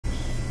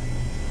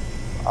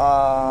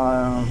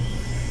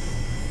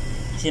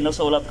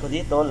sinusulat ko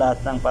dito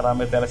lahat ng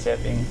parameter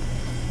setting.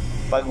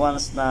 Pag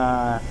once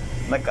na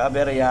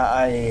nagka-aberya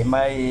ay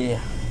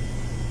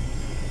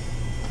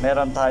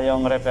meron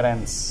tayong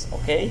reference.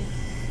 Okay,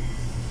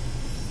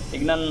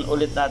 tignan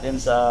ulit natin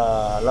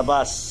sa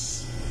labas,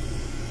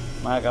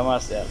 mga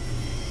kamaster.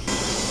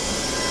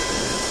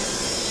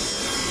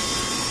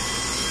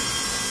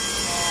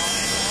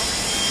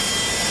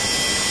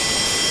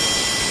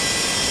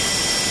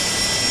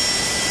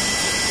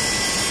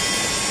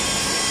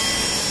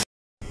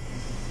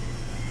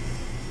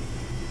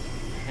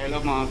 Hello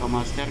mga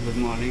kamaster, good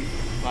morning.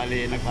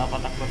 Bali,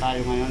 nagpapatakbo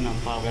tayo ngayon ng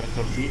power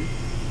turbine.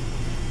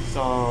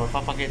 So,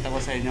 papakita ko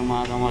sa inyo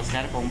mga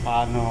kamaster kung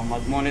paano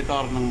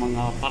mag-monitor ng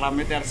mga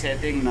parameter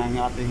setting ng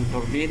ating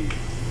turbine,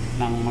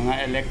 ng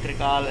mga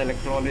electrical,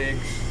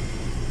 electronics,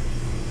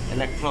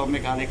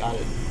 electromechanical.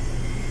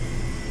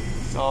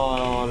 So,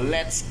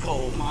 let's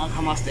go mga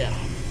kamaster.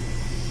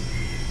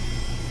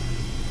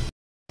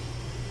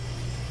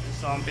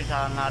 So,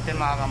 umpisahan natin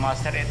mga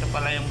kamaster. Ito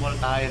pala yung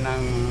voltahe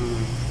ng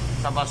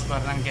sa busbar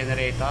ng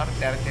generator,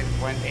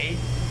 13.8.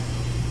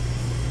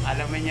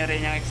 Alamin nyo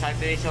rin yung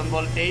excitation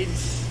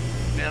voltage.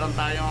 Meron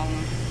tayong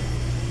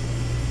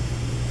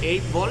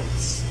 8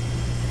 volts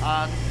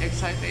at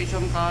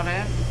excitation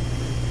current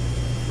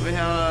we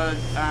have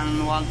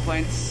an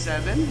 1.7.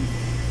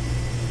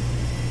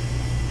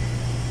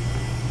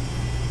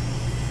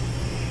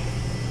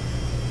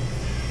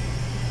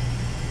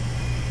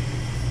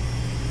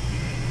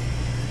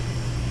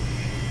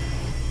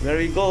 There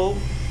we go.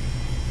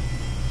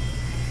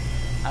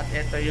 At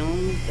ito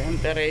yung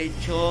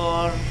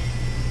temperature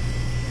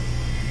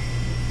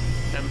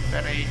ng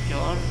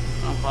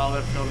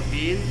power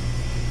turbine.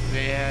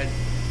 We had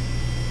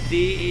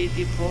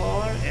 384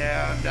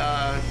 and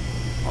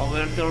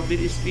our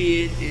turbine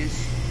speed is,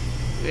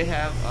 we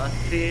have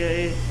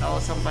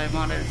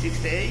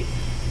 3,568,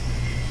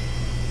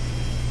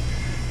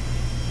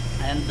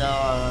 and the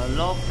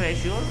low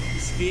pressure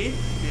speed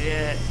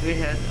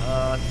we had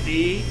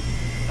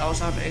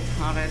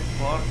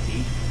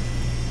 3,840.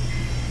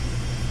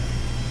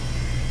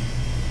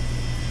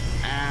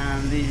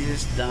 And this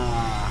is the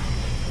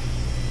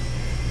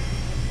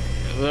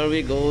where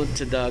we go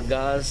to the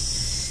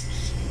gas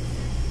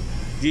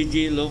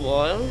GG lube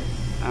oil,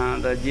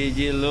 and the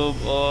GG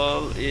lube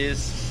oil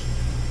is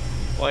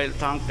oil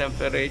tank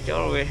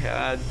temperature. We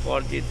had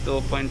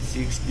 42.6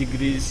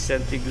 degrees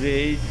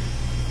centigrade,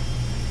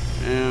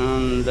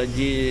 and the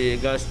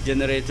gas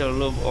generator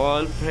lube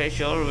oil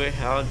pressure we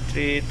had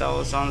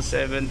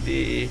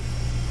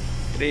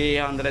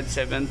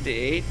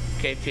 378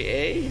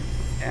 kPa.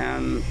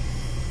 And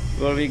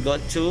where we got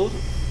to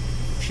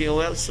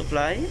fuel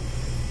supply,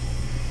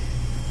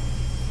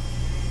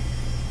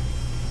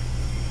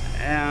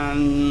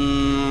 and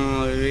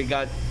we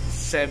got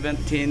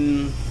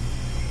 17,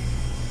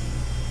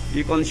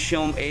 we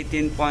consume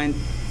 18.5%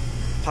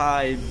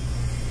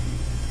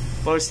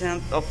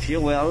 of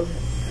fuel.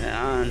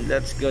 And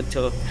let's go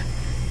to,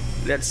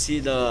 let's see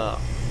the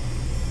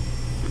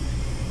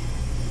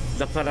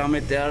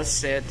parameter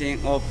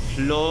setting of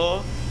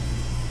low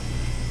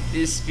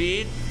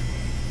speed,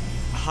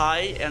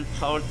 high and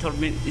power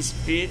turbine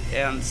speed,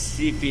 and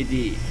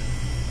CPD.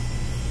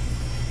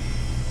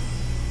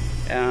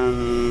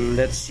 And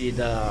let's see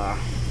the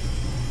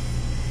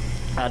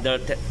other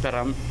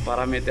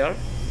parameter.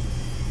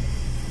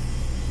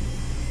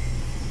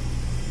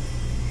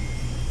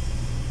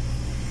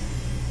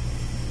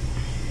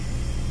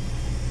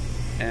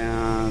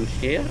 And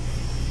here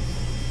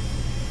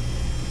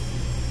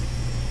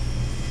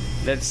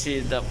let's see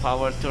the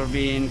power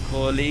turbine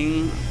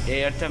cooling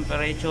air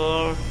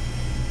temperature.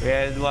 We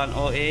had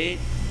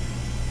 108.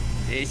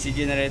 The AC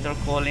generator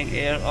cooling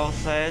air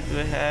outside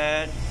we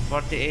had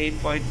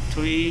 48.3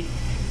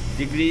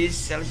 degrees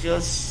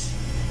Celsius.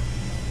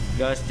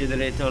 Gas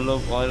generator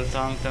lube oil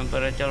tank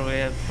temperature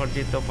we have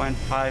 42.5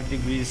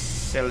 degrees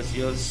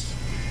Celsius.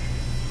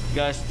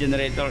 Gas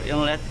generator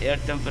inlet air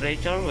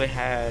temperature we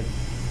had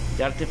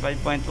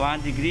 35.1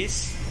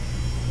 degrees.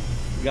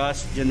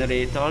 Gas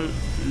generator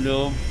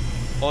lube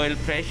oil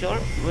pressure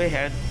we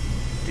had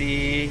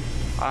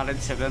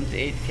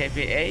 378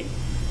 kPa,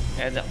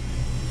 and the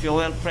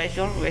fuel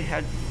pressure we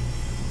had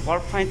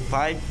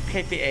 4.5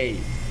 kPa,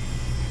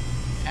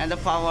 and the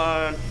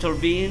power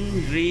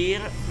turbine rear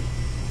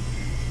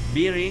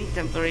bearing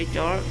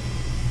temperature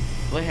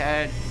we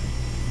had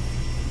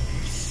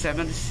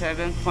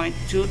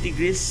 77.2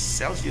 degrees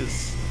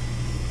Celsius,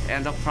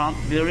 and the front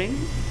bearing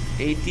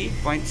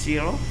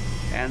 80.0,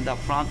 and the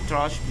front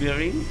thrust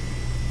bearing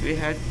we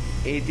had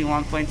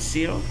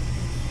 81.0,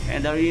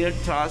 and the rear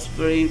thrust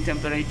bearing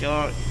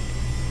temperature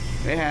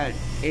we had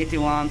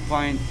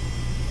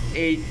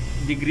 81.8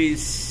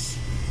 degrees,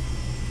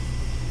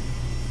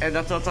 and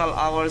the total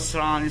hours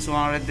run is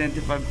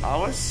 125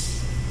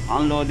 hours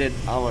unloaded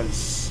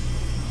hours.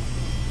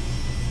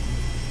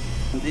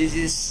 This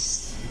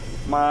is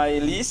my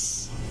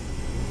list.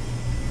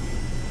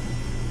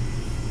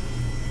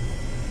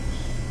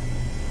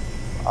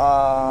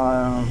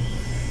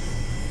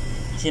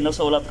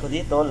 sinusulat ko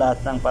dito lahat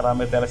ng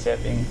parameter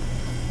setting.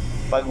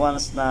 Pag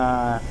once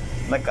na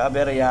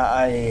nagka-aberya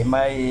ay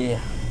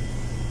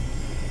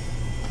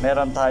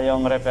meron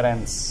tayong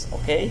reference.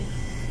 Okay?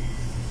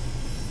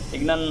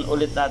 Tignan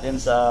ulit natin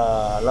sa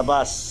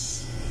labas,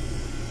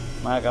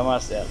 mga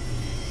kamaster.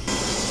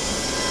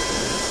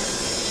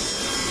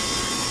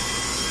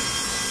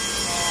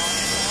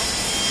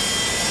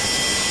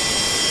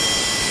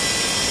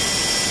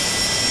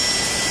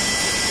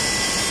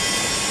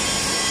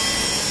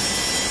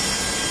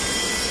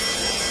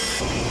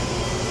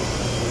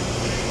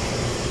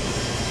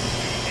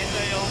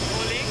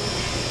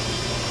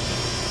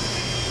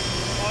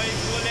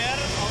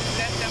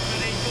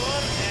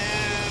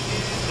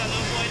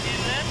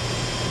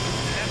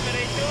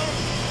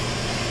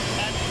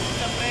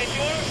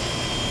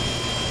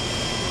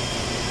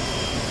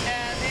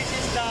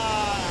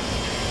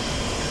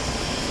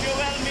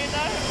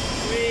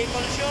 We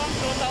consume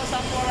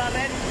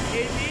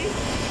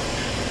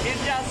 2,480 in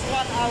just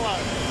 1 hour.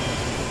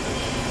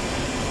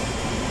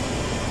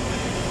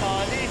 So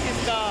this is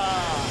the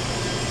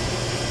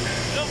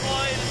lube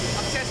oil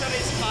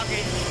accessories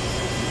package.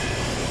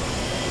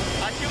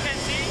 As you can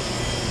see,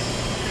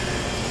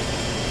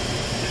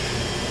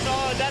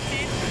 so that's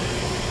it.